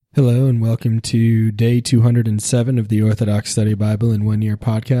Hello and welcome to day 207 of the Orthodox Study Bible in 1 Year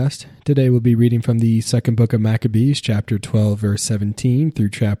podcast. Today we'll be reading from the second book of Maccabees, chapter 12, verse 17 through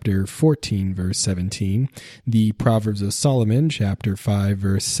chapter 14, verse 17, the Proverbs of Solomon, chapter 5,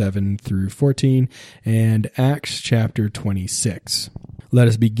 verse 7 through 14, and Acts, chapter 26. Let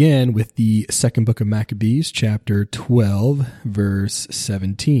us begin with the second book of Maccabees, chapter 12, verse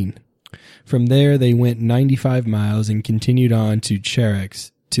 17. From there they went 95 miles and continued on to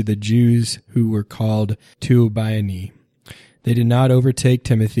Cherix, to the Jews who were called Tuobiani. They did not overtake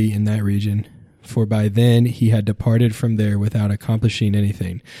Timothy in that region, for by then he had departed from there without accomplishing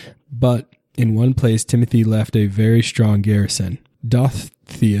anything. But in one place Timothy left a very strong garrison.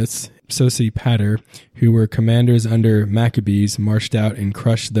 Dostheus, Sosipater, who were commanders under Maccabees, marched out and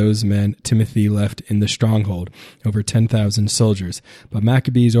crushed those men Timothy left in the stronghold, over 10,000 soldiers. But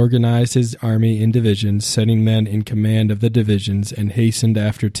Maccabees organized his army in divisions, setting men in command of the divisions, and hastened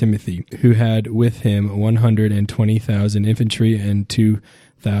after Timothy, who had with him 120,000 infantry and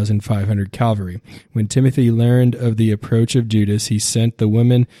 2,500 cavalry. When Timothy learned of the approach of Judas, he sent the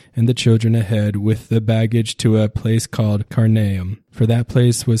women and the children ahead with the baggage to a place called Carnaeum, for that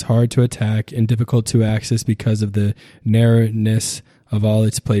place was hard to attack and difficult to access because of the narrowness of all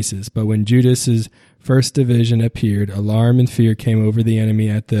its places. But when Judas's first division appeared, alarm and fear came over the enemy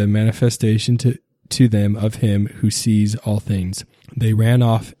at the manifestation to them of him who sees all things. They ran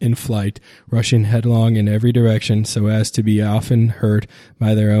off in flight, rushing headlong in every direction, so as to be often hurt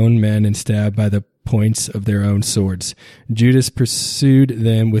by their own men and stabbed by the points of their own swords. Judas pursued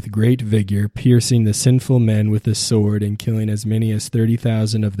them with great vigor, piercing the sinful men with the sword and killing as many as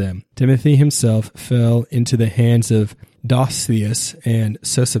 30,000 of them. Timothy himself fell into the hands of Dostheus and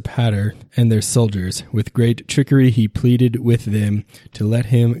Sosipater and their soldiers. With great trickery he pleaded with them to let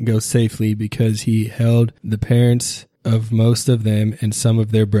him go safely, because he held the parents of most of them and some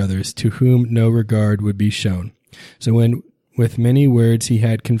of their brothers, to whom no regard would be shown. So when with many words he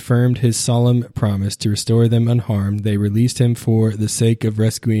had confirmed his solemn promise to restore them unharmed, they released him for the sake of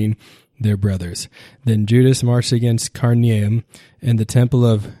rescuing their brothers. Then Judas marched against Carnaeum and the temple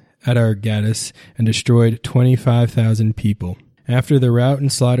of Atargatis and destroyed 25,000 people. After the rout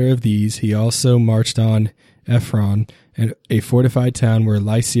and slaughter of these, he also marched on Ephron, a fortified town where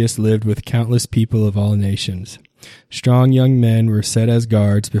Lysias lived with countless people of all nations. Strong young men were set as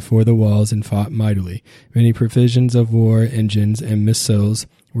guards before the walls and fought mightily. Many provisions of war, engines, and missiles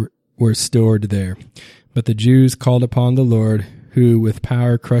were stored there. But the Jews called upon the Lord, who with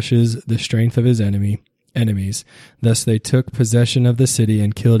power crushes the strength of his enemies. Thus they took possession of the city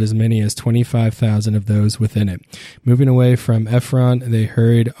and killed as many as 25,000 of those within it. Moving away from Ephron, they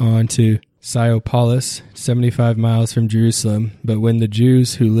hurried on to Syopolis, 75 miles from Jerusalem. But when the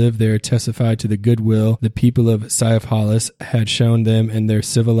Jews who lived there testified to the goodwill the people of Syopolis had shown them and their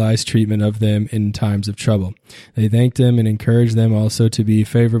civilized treatment of them in times of trouble, they thanked them and encouraged them also to be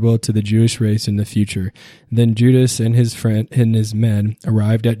favorable to the Jewish race in the future. Then Judas and his men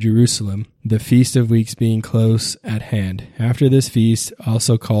arrived at Jerusalem, the Feast of Weeks being close at hand. After this feast,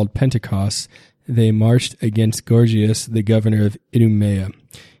 also called Pentecost, they marched against Gorgias, the governor of Idumea.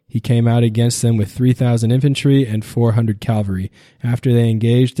 He came out against them with 3,000 infantry and 400 cavalry. After they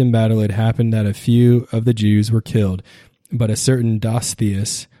engaged in battle, it happened that a few of the Jews were killed. But a certain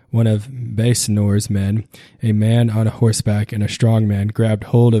Dostheus, one of Basenor's men, a man on horseback and a strong man, grabbed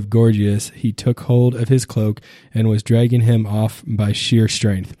hold of Gorgias. He took hold of his cloak and was dragging him off by sheer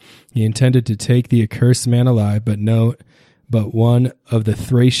strength. He intended to take the accursed man alive, but one of the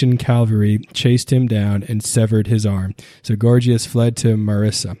Thracian cavalry chased him down and severed his arm. So Gorgias fled to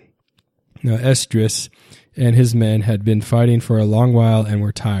Marissa. Now Esdras and his men had been fighting for a long while and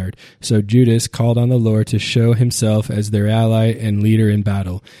were tired. So Judas called on the Lord to show himself as their ally and leader in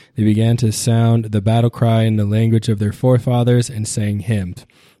battle. They began to sound the battle cry in the language of their forefathers and sang hymns.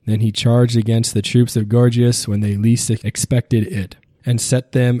 Then he charged against the troops of Gorgias when they least expected it, and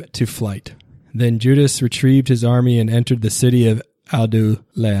set them to flight. Then Judas retrieved his army and entered the city of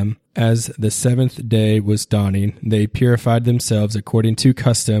Adullam. As the 7th day was dawning, they purified themselves according to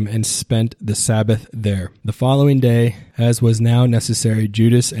custom and spent the Sabbath there. The following day, as was now necessary,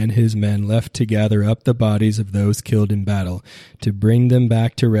 Judas and his men left to gather up the bodies of those killed in battle, to bring them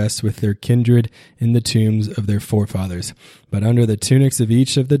back to rest with their kindred in the tombs of their forefathers. But under the tunics of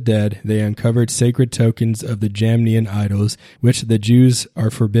each of the dead, they uncovered sacred tokens of the Jamnian idols, which the Jews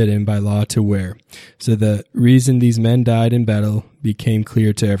are forbidden by law to wear. So the reason these men died in battle became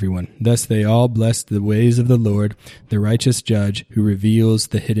clear to everyone. Thus they all blessed the ways of the Lord, the righteous judge, who reveals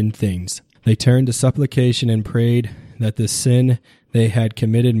the hidden things. They turned to supplication and prayed that the sin they had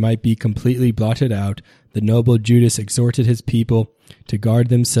committed might be completely blotted out, the noble Judas exhorted his people to guard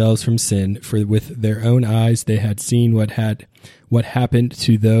themselves from sin, for with their own eyes they had seen what happened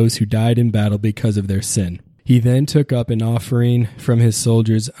to those who died in battle because of their sin. He then took up an offering from his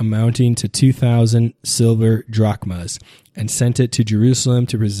soldiers amounting to 2,000 silver drachmas and sent it to Jerusalem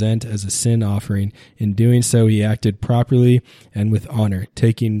to present as a sin offering. In doing so, he acted properly and with honor,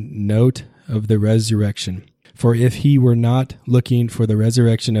 taking note of the resurrection. For if he were not looking for the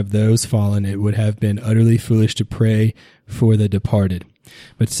resurrection of those fallen, it would have been utterly foolish to pray for the departed.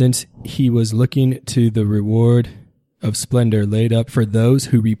 But since he was looking to the reward of splendor laid up for those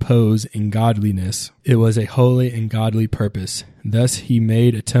who repose in godliness, it was a holy and godly purpose. Thus he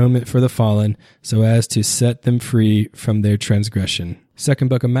made atonement for the fallen, so as to set them free from their transgression. Second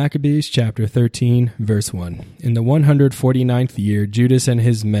book of Maccabees, chapter 13, verse 1. In the 149th year, Judas and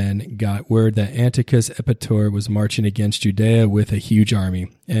his men got word that Antiochus Epictetus was marching against Judea with a huge army,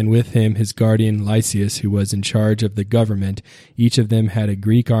 and with him his guardian Lysias, who was in charge of the government. Each of them had a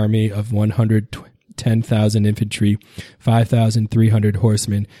Greek army of 110,000 infantry, 5,300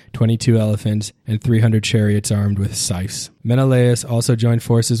 horsemen, 22 elephants, and 300 chariots armed with scythes. Menelaus also joined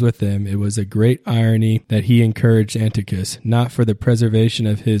forces with them. It was a great irony that he encouraged Antiochus, not for the preservation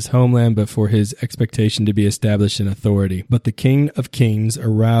of his homeland, but for his expectation to be established in authority. But the king of kings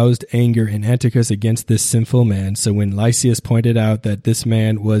aroused anger in Antiochus against this sinful man. So when Lysias pointed out that this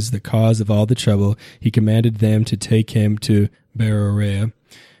man was the cause of all the trouble, he commanded them to take him to Beroea,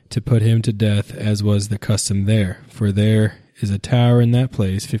 to put him to death, as was the custom there. For there is a tower in that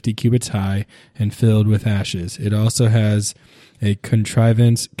place, 50 cubits high, and filled with ashes. It also has a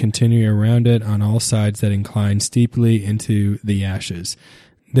contrivance continuing around it on all sides that incline steeply into the ashes.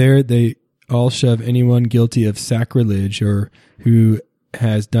 There they all shove anyone guilty of sacrilege or who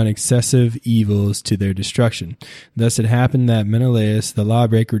has done excessive evils to their destruction. Thus it happened that Menelaus, the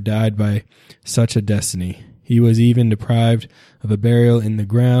lawbreaker, died by such a destiny. He was even deprived of a burial in the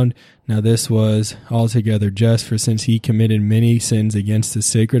ground. Now this was altogether just, for since he committed many sins against the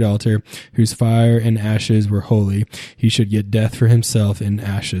sacred altar, whose fire and ashes were holy, he should get death for himself in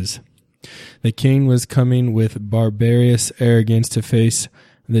ashes. The king was coming with barbarous arrogance to face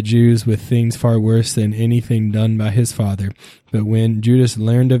the Jews with things far worse than anything done by his father. But when Judas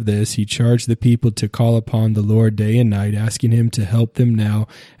learned of this, he charged the people to call upon the Lord day and night, asking him to help them now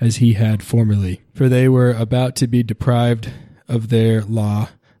as he had formerly. For they were about to be deprived of their law,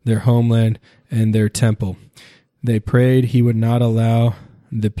 their homeland, and their temple. They prayed he would not allow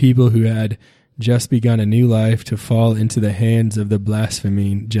the people who had just begun a new life to fall into the hands of the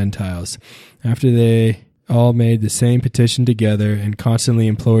blaspheming Gentiles. After they all made the same petition together and constantly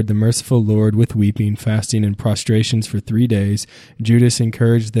implored the merciful Lord with weeping, fasting, and prostrations for 3 days, Judas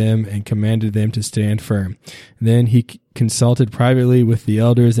encouraged them and commanded them to stand firm. Then he consulted privately with the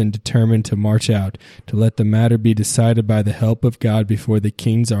elders and determined to march out, to let the matter be decided by the help of God before the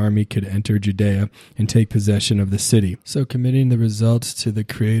king's army could enter Judea and take possession of the city. So committing the results to the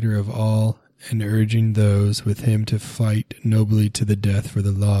Creator of all, and urging those with him to fight nobly to the death for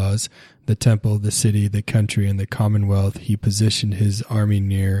the laws, the temple, the city, the country, and the commonwealth, he positioned his army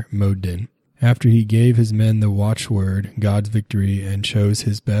near Modin. After he gave his men the watchword, God's victory, and chose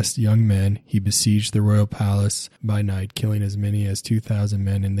his best young men, he besieged the royal palace by night, killing as many as 2,000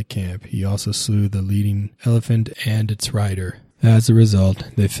 men in the camp. He also slew the leading elephant and its rider. As a result,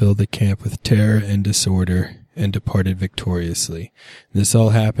 they filled the camp with terror and disorder, and departed victoriously. This all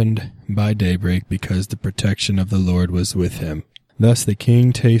happened by daybreak, because the protection of the Lord was with him. Thus the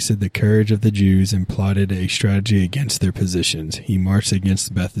king tasted the courage of the Jews and plotted a strategy against their positions. He marched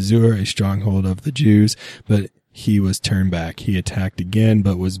against Beth Zur, a stronghold of the Jews, but he was turned back. He attacked again,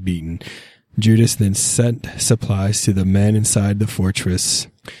 but was beaten. Judas then sent supplies to the men inside the fortress,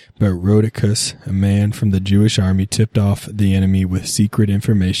 but Rhodicus, a man from the Jewish army, tipped off the enemy with secret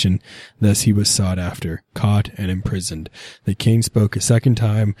information. Thus he was sought after, caught, and imprisoned. The king spoke a second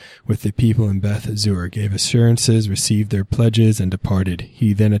time with the people in Beth Zur, gave assurances, received their pledges, and departed.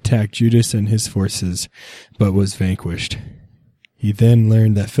 He then attacked Judas and his forces, but was vanquished. He then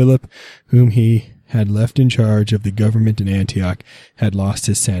learned that Philip, whom he had left in charge of the government in Antioch, had lost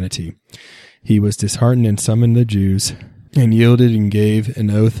his sanity. He was disheartened and summoned the Jews, and yielded and gave an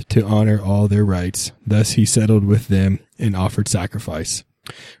oath to honor all their rights. Thus he settled with them and offered sacrifice,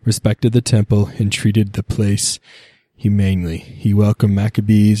 respected the temple, and treated the place humanely. He welcomed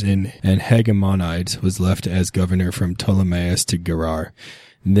Maccabees and Hegemonides, was left as governor from Ptolemais to Gerar.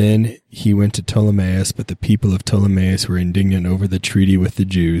 Then he went to Ptolemais, but the people of Ptolemais were indignant over the treaty with the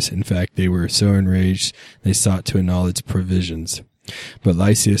Jews. In fact, they were so enraged they sought to annul its provisions. But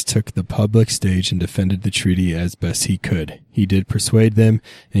Lysias took the public stage and defended the treaty as best he could. He did persuade them,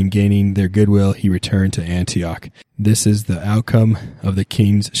 and gaining their goodwill, he returned to Antioch. This is the outcome of the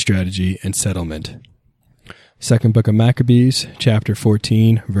king's strategy and settlement. Second book of Maccabees, chapter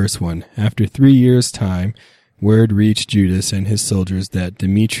 14, verse 1. After 3 years' time, word reached Judas and his soldiers that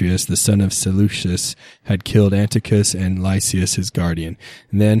Demetrius, the son of Seleucus, had killed Antiochus and Lysias, his guardian,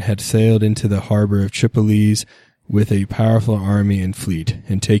 and then had sailed into the harbor of Tripolis with a powerful army and fleet,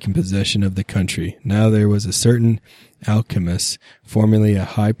 and taken possession of the country. Now there was a certain Alchemist, formerly a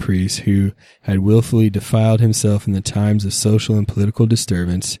high priest, who had willfully defiled himself in the times of social and political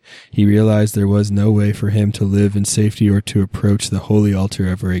disturbance. He realized there was no way for him to live in safety or to approach the holy altar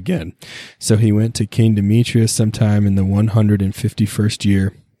ever again. So he went to King Demetrius sometime in the 151st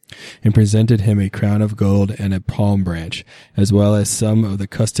year, and presented him a crown of gold and a palm branch, as well as some of the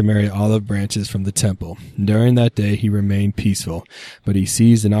customary olive branches from the temple. During that day he remained peaceful, but he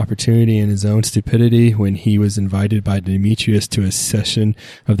seized an opportunity in his own stupidity when he was invited by Demetrius to a session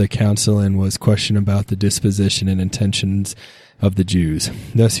of the council and was questioned about the disposition and intentions of the Jews.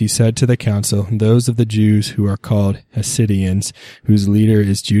 Thus he said to the council, "Those of the Jews who are called Hasidians, whose leader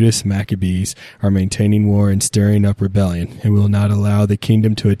is Judas Maccabees, are maintaining war and stirring up rebellion, and will not allow the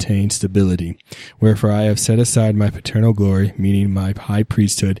kingdom to attain stability. Wherefore I have set aside my paternal glory, meaning my high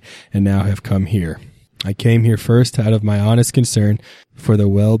priesthood, and now have come here. I came here first out of my honest concern for the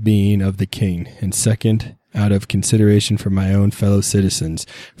well-being of the king, and second, out of consideration for my own fellow citizens,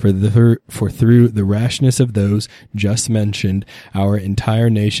 for through the rashness of those just mentioned, our entire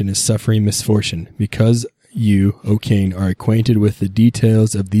nation is suffering misfortune. Because you, O king, are acquainted with the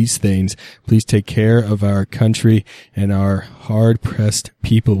details of these things, please take care of our country and our hard-pressed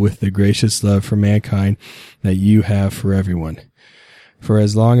people with the gracious love for mankind that you have for everyone. For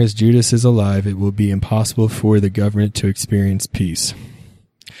as long as Judas is alive, it will be impossible for the government to experience peace."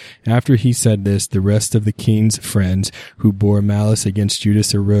 After he said this, the rest of the king's friends who bore malice against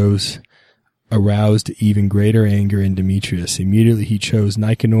Judas aroused even greater anger in Demetrius. Immediately he chose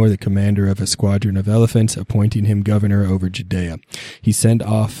Nicanor, the commander of a squadron of elephants, appointing him governor over Judea. He sent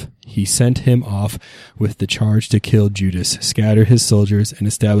him off with the charge to kill Judas, scatter his soldiers, and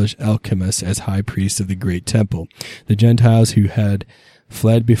establish Alchemist as high priest of the great temple. The Gentiles who had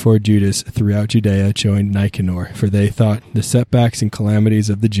fled before Judas throughout Judea joined Nicanor, for they thought the setbacks and calamities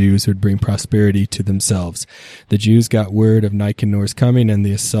of the Jews would bring prosperity to themselves. The Jews got word of Nicanor's coming and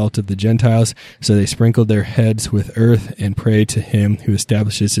the assault of the Gentiles, so they sprinkled their heads with earth and prayed to him who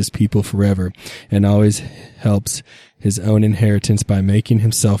establishes his people forever, and always helps his own inheritance by making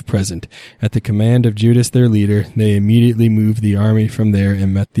himself present. At the command of Judas, their leader, they immediately moved the army from there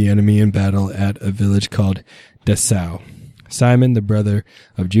and met the enemy in battle at a village called Dessau. Simon, the brother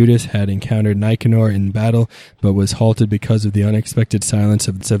of Judas, had encountered Nicanor in battle, but was halted because of the unexpected silence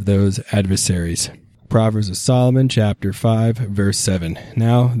of those adversaries. Proverbs of Solomon, chapter 5, verse 7.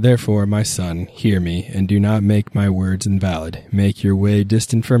 Now, therefore, my son, hear me, and do not make my words invalid. Make your way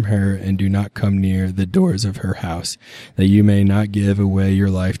distant from her, and do not come near the doors of her house, that you may not give away your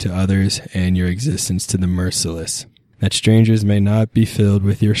life to others, and your existence to the merciless. That strangers may not be filled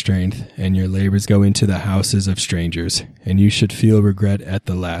with your strength, and your labors go into the houses of strangers. And you should feel regret at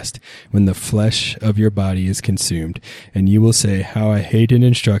the last, when the flesh of your body is consumed. And you will say, how I hated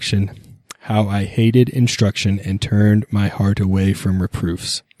instruction, and turned my heart away from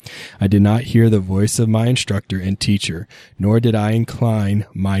reproofs. I did not hear the voice of my instructor and teacher, nor did I incline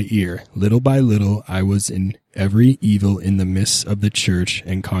my ear. Little by little I was in every evil in the midst of the church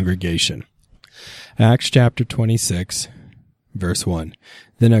and congregation. Acts chapter 26, verse 1.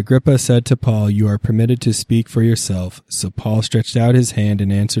 Then Agrippa said to Paul, "You are permitted to speak for yourself." So Paul stretched out his hand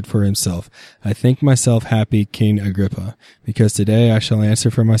and answered for himself, "I think myself happy, King Agrippa, because today I shall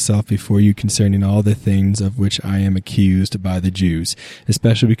answer for myself before you concerning all the things of which I am accused by the Jews,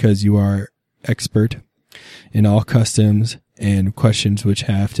 especially because you are expert in all customs and questions which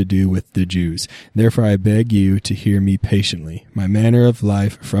have to do with the Jews. Therefore I beg you to hear me patiently. My manner of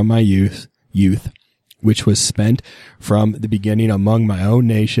life from my youth, which was spent from the beginning among my own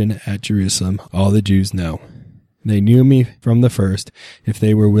nation at Jerusalem, all the Jews know. They knew me from the first, if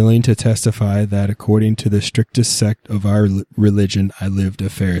they were willing to testify that according to the strictest sect of our religion I lived a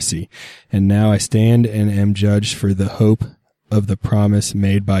Pharisee. And now I stand and am judged for the hope of the promise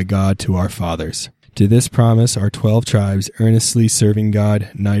made by God to our fathers, To this promise our 12 tribes, earnestly serving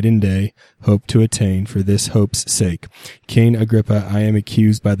God night and day, hope to attain for this hope's sake. King Agrippa, I am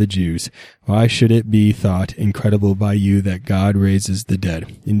accused by the Jews. Why should it be thought incredible by you that God raises the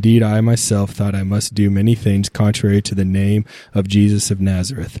dead? Indeed, I myself thought I must do many things contrary to the name of Jesus of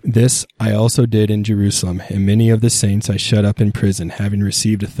Nazareth. This I also did in Jerusalem, and many of the saints I shut up in prison, having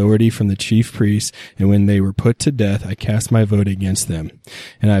received authority from the chief priests, and when they were put to death, I cast my vote against them.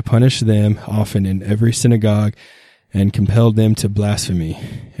 And I punished them often in every synagogue, and compelled them to blasphemy.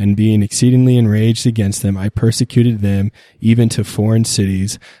 And being exceedingly enraged against them, I persecuted them even to foreign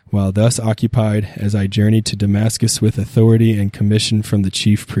cities. While thus occupied, as I journeyed to Damascus with authority and commission from the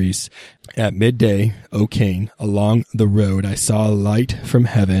chief priests, at midday, O Cain, along the road I saw a light from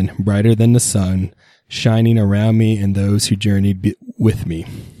heaven, brighter than the sun, shining around me and those who journeyed with me.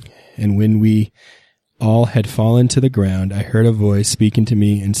 And when we all had fallen to the ground, I heard a voice speaking to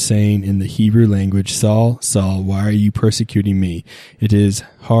me and saying in the Hebrew language, Saul, Saul, why are you persecuting me? It is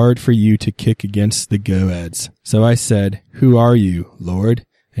hard for you to kick against the goads. So I said, Who are you, Lord?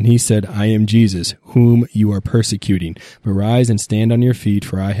 And he said, I am Jesus, whom you are persecuting. But rise and stand on your feet,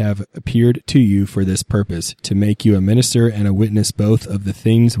 for I have appeared to you for this purpose, to make you a minister and a witness both of the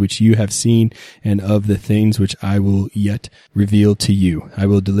things which you have seen and of the things which I will yet reveal to you. I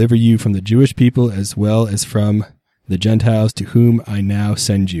will deliver you from the Jewish people as well as from the Gentiles, to whom I now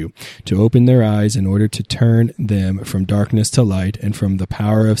send you, to open their eyes in order to turn them from darkness to light and from the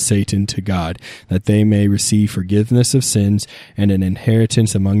power of Satan to God, that they may receive forgiveness of sins and an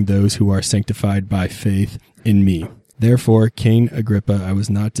inheritance among those who are sanctified by faith in me. Therefore, King Agrippa, I was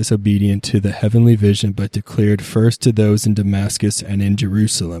not disobedient to the heavenly vision, but declared first to those in Damascus and in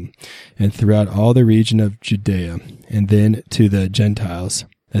Jerusalem, and throughout all the region of Judea, and then to the Gentiles,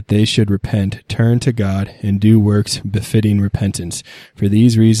 that they should repent, turn to God, and do works befitting repentance. For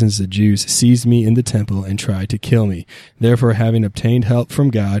these reasons the Jews seized me in the temple and tried to kill me. Therefore, having obtained help from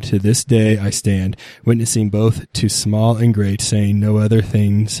God, to this day I stand, witnessing both to small and great, saying no other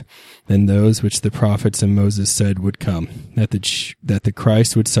things than those which the prophets and Moses said would come, that the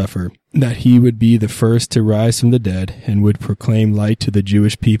Christ would suffer, that he would be the first to rise from the dead, and would proclaim light to the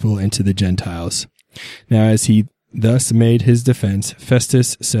Jewish people and to the Gentiles. Now as he thus made his defense,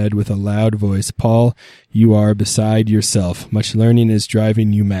 Festus said with a loud voice, Paul, you are beside yourself. Much learning is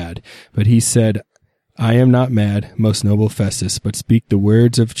driving you mad. But he said, I am not mad, most noble Festus, but speak the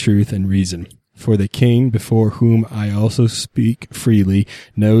words of truth and reason. For the king, before whom I also speak freely,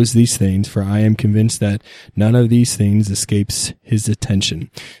 knows these things, for I am convinced that none of these things escapes his attention.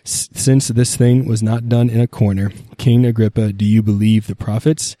 Since this thing was not done in a corner, King Agrippa, do you believe the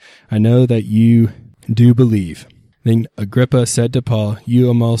prophets? I know that you do believe. Then Agrippa said to Paul, You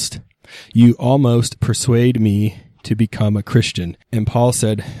almost persuade me to become a Christian. And Paul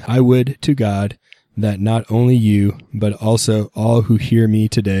said, I would to God that not only you, but also all who hear me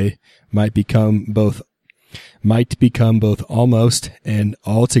today might become both almost and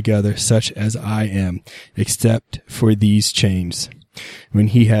altogether such as I am, except for these chains. When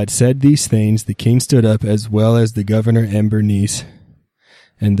he had said these things, the king stood up, as well as the governor and Bernice,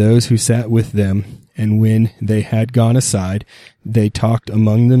 and those who sat with them. And when they had gone aside, they talked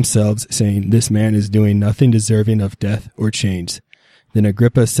among themselves, saying, This man is doing nothing deserving of death or chains. Then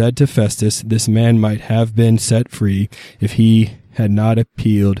Agrippa said to Festus, This man might have been set free if he had not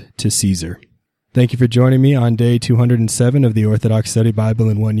appealed to Caesar. Thank you for joining me on day 207 of the Orthodox Study Bible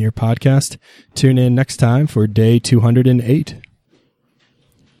in 1 Year podcast. Tune in next time for day 208.